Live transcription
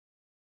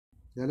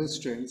Hello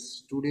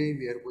students, today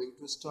we are going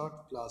to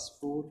start class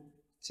 4,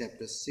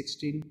 chapter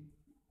 16,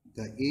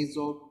 the age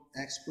of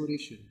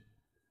exploration.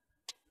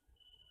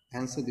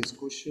 Answer this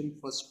question.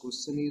 First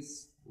question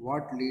is,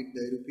 what led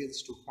the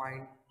Europeans to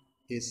find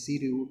a sea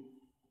route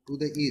to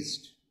the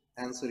east?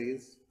 Answer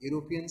is,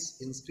 Europeans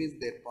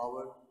increased their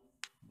power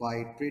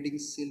by trading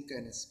silk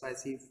and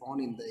spices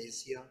found in the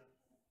Asia.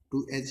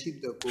 To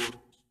achieve the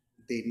goal,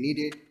 they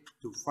needed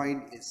to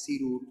find a sea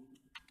route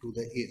to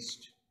the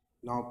east.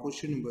 Now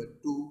question number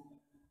 2,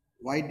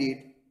 why did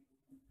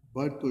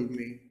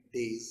Bartholomew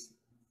Days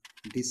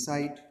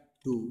decide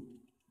to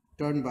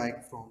turn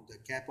back from the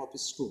Cape of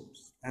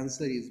Storms?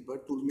 Answer is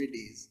Bartholomew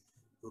Days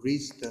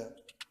reached the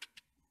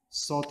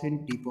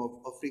southern tip of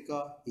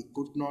Africa. He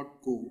could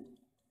not go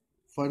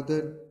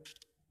further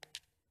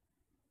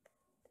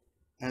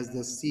as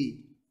the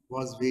sea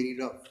was very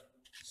rough.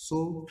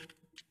 So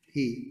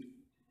he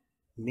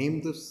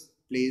named the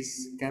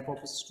place Cape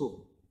of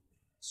Storm.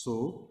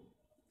 So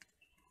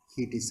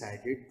he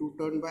decided to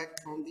turn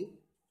back from the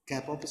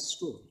Cape of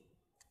Storm.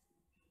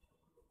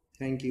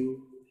 Thank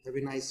you. Have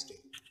a nice day.